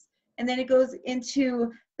instincts. And then it goes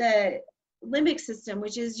into the limbic system,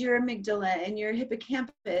 which is your amygdala and your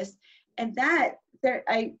hippocampus. And that, there,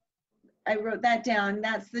 I wrote that down.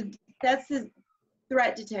 That's the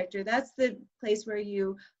threat detector. That's the place where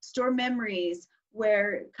you store memories,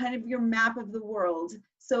 where kind of your map of the world.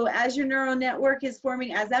 So as your neural network is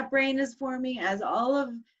forming, as that brain is forming, as all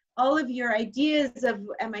of your ideas of,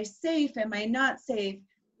 am I safe, am I not safe,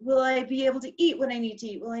 will I be able to eat what I need to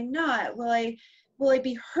eat, will I not, will I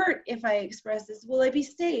be hurt if I express this, will I be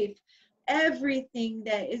safe? Everything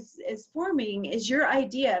that is forming is your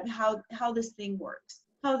idea of how this thing works,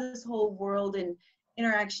 how this whole world and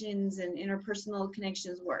interactions and interpersonal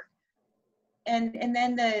connections work. And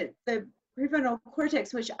then the prefrontal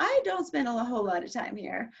cortex, which I don't spend a whole lot of time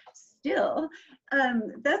here still,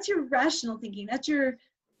 that's your rational thinking, that's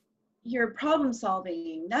your problem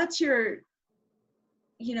solving, that's your,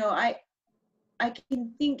 you know, I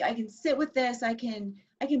can think, I can sit with this, I can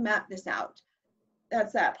map this out.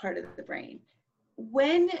 That's that part of the brain.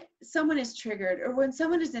 When someone is triggered or when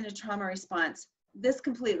someone is in a trauma response, this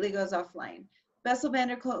completely goes offline. Bessel van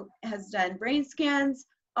der Kolk has done brain scans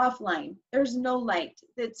offline. There's no light.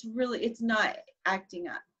 It's not acting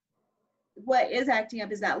up. What is acting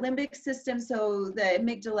up is that limbic system, so the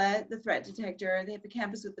amygdala, the threat detector, the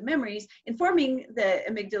hippocampus with the memories, informing the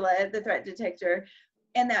amygdala, the threat detector,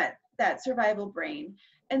 and that survival brain.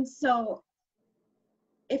 And so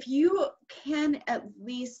if you can at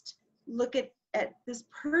least look at this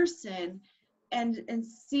person and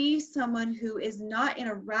see someone who is not in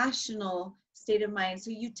a rational state of mind, so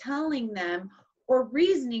you telling them or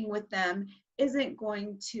reasoning with them isn't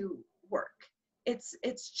going to work.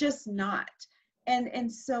 It's just not. And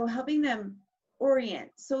so helping them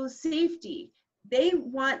orient. So safety, they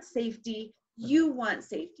want safety, you want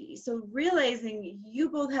safety. So realizing you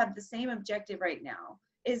both have the same objective right now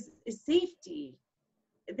is safety.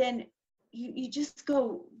 Then you just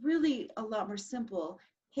go really a lot more simple.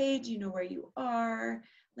 Hey, do you know where you are?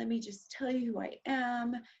 Let me just tell you who I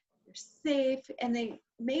am. You're safe. And they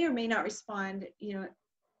may or may not respond, you know,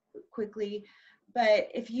 quickly. But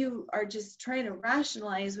if you are just trying to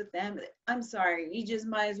rationalize with them, I'm sorry, you just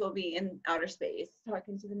might as well be in outer space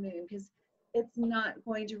talking to the moon, because it's not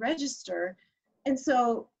going to register. And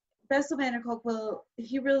so Bessel van der Kolk will,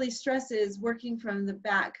 he really stresses working from the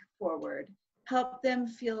back forward, help them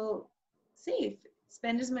feel safe,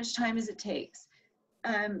 spend as much time as it takes.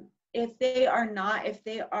 If they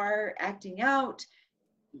are acting out,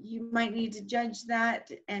 you might need to judge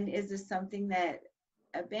that. And is this something that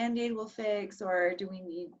a Band-Aid will fix, or do we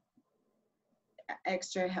need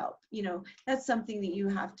extra help? You know, that's something that you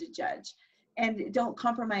have to judge. And don't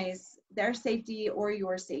compromise their safety or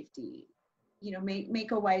your safety. You know,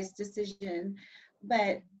 make a wise decision.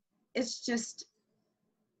 But it's just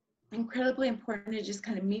incredibly important to just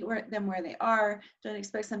kind of meet them where they are. Don't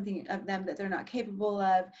expect something of them that they're not capable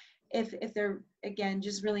of. If they're, again,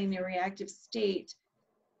 just really in a reactive state,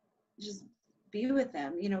 just be with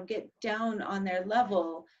them, you know, get down on their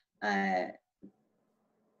level. A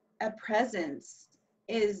presence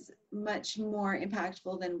is much more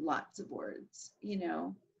impactful than lots of words, you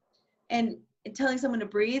know. And telling someone to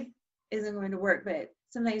breathe isn't going to work, but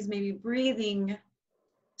sometimes maybe breathing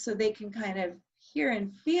so they can kind of hear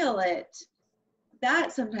and feel it,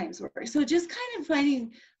 that sometimes works. So just kind of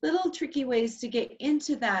finding little tricky ways to get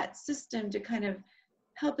into that system to kind of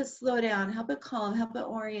help it slow down, help it calm, help it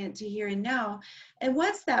orient to here and now. And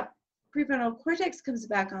once that prefrontal cortex comes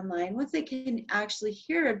back online, once they can actually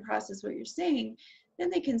hear and process what you're saying, then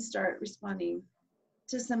they can start responding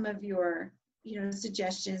to some of your, you know,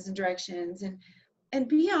 suggestions and directions. And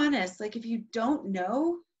be honest, like if you don't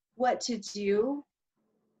know what to do,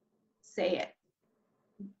 say it.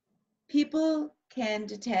 People can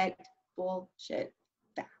detect bullshit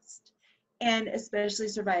fast. And especially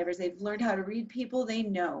survivors, they've learned how to read people. They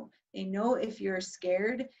know if you're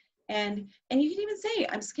scared, and you can even say,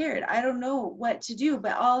 I'm scared, I don't know what to do,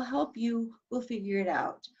 but I'll help you, we'll figure it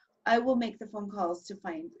out. I will make the phone calls to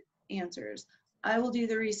find answers. I will do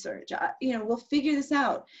the research. You know, we'll figure this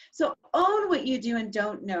out. So own what you do and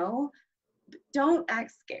don't know. Don't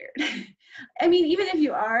act scared. I mean, even if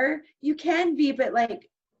you are, you can be, but like,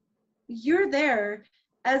 you're there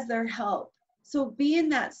as their help. So be in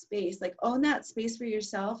that space, like own that space for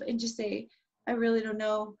yourself and just say, I really don't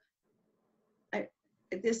know.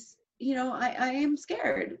 you know, I am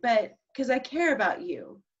scared, but because I care about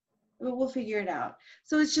you, but we'll figure it out.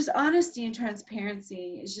 So it's just honesty and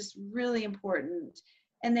transparency is just really important.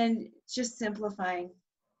 And then just simplifying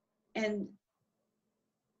and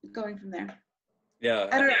going from there. Yeah.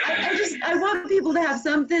 I don't know. I want people to have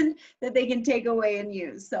something that they can take away and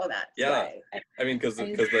use. So that's why. I mean, because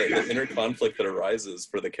the inner conflict that arises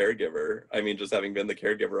for the caregiver, I mean, just having been the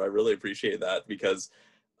caregiver, I really appreciate that, because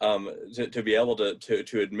to be able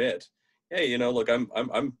to admit, hey, you know, look,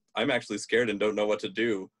 I'm actually scared and don't know what to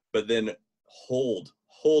do, but then hold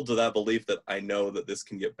to that belief that I know that this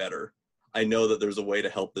can get better. I know that there's a way to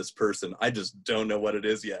help this person. I just don't know what it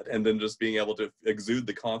is yet. And then just being able to exude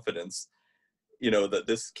the confidence, you know, that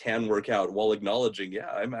this can work out, while acknowledging, yeah,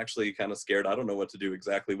 I'm actually kind of scared. I don't know what to do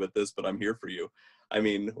exactly with this, but I'm here for you. I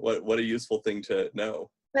mean, what a useful thing to know.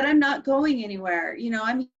 But I'm not going anywhere. You know,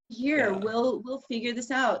 I'm here. Yeah. We'll figure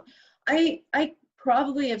this out. I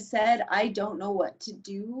probably have said I don't know what to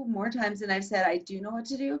do more times than I've said I do know what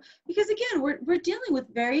to do, because again, we're dealing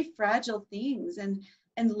with very fragile things and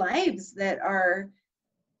lives that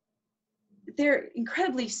they're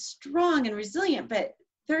incredibly strong and resilient, but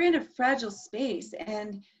they're in a fragile space,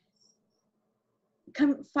 and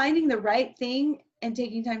finding the right thing and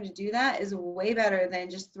taking time to do that is way better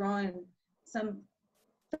than just throwing some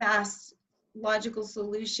fast logical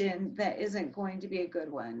solution that isn't going to be a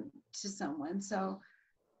good one to someone. So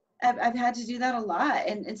I've had to do that a lot,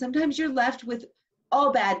 and sometimes you're left with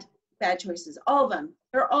all bad choices, all of them.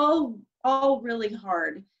 They're all really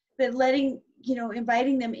hard, but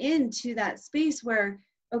inviting them into that space where,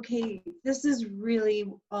 okay, this is really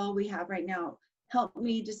all we have right now. Help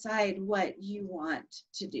me decide what you want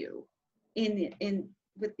to do in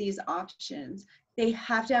with these options. They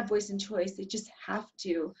have to have voice and choice. They just have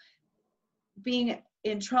to. Being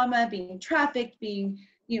in trauma, being trafficked, being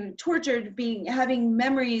tortured, having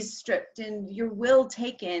memories stripped and your will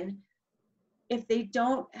taken, if they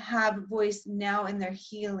don't have a voice now in their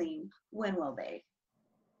healing, when will they?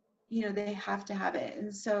 They have to have it.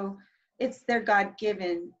 And so it's their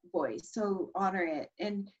God-given voice, so honor it.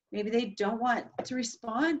 And maybe they don't want to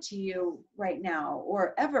respond to you right now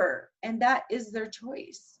or ever, and that is their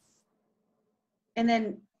choice. And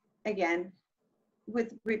then again,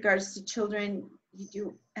 with regards to children, you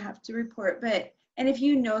do have to report, and if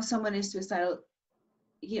you know someone is suicidal,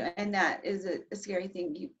 and that is a scary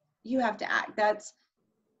thing, you have to act. That's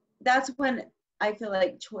when I feel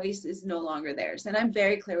like choice is no longer theirs. And I'm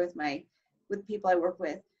very clear with people I work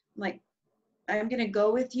with. I'm like, I'm going to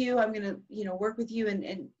go with you. I'm going to, work with you,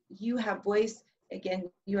 and you have voice. Again,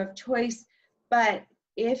 you have choice. But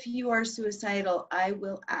if you are suicidal, I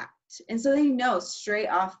will act. And so they know straight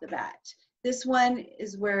off the bat. This one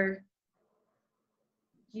is where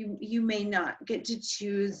you may not get to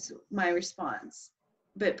choose my response,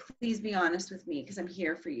 but please be honest with me, because I'm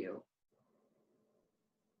here for you.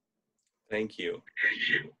 Thank you.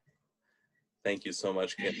 Thank you so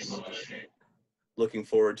much, Kim. Looking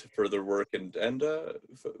forward to further work and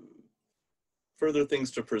further things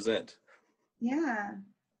to present. Yeah.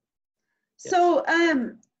 So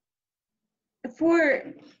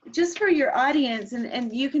for your audience,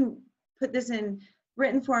 and you can put this in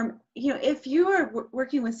written form, if you are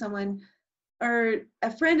working with someone or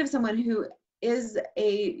a friend of someone who is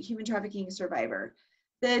a human trafficking survivor,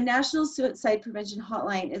 the National Suicide Prevention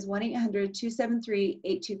Hotline is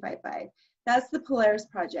 1-800-273-8255. That's the Polaris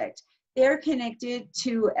project. They're connected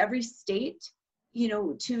to every state,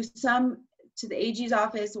 to the AG's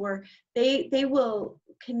office, or they will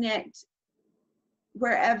connect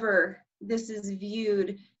wherever this is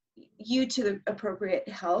viewed, you to the appropriate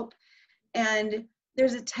help. And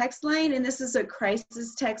there's a text line, and this is a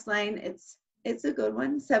crisis text line. It's a good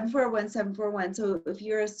one, 741-741. So if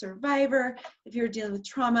you're a survivor, if you're dealing with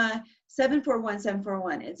trauma,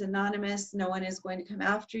 741-741. It's anonymous. No one is going to come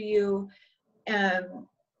after you.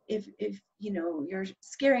 If you're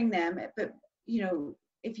scaring them, but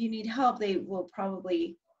if you need help, they will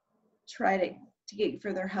probably try to get you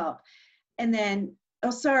further help. And then,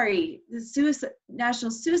 the National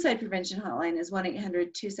Suicide Prevention Hotline is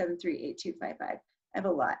 1-800-273-8255. I have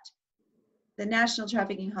a lot. The National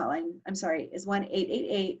Trafficking Hotline, is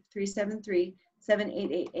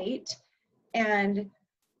 1-888-373-7888. And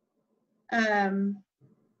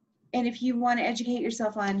if you want to educate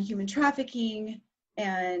yourself on human trafficking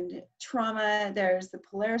and trauma, there's the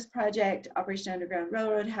Polaris Project. Operation Underground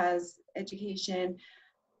Railroad has education.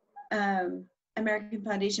 American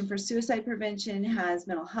Foundation for Suicide Prevention has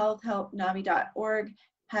mental health help. NAMI.org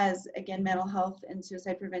has, again, mental health and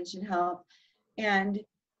suicide prevention help. And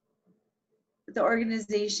the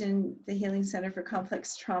organization, the Healing Center for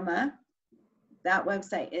Complex Trauma, that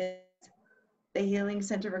website the Healing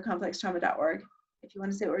Center for Complex Trauma.org. If you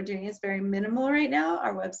want to say what we're doing, it's very minimal right now,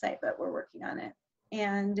 our website, but we're working on it.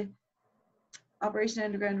 And Operation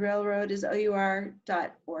Underground Railroad is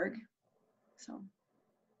our.org. So,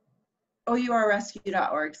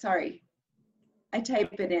 ourrescue.org, sorry. I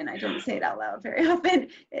type it in, I don't say it out loud very often.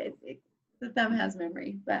 The thumb has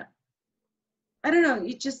memory, but I don't know,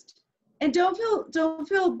 you just, and don't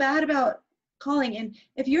feel bad about calling. And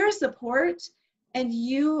if you're a support and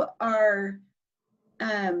you are,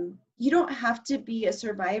 you don't have to be a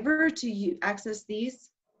survivor to access these.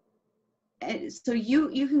 And so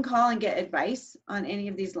you can call and get advice on any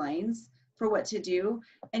of these lines for what to do.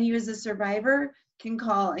 And you as a survivor can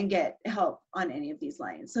call and get help on any of these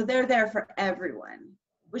lines. So they're there for everyone,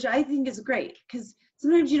 which I think is great, because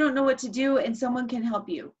sometimes you don't know what to do and someone can help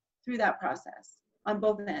you through that process on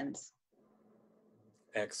both ends.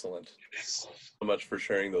 Excellent. So much for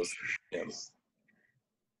sharing those. Thanks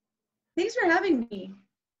for having me.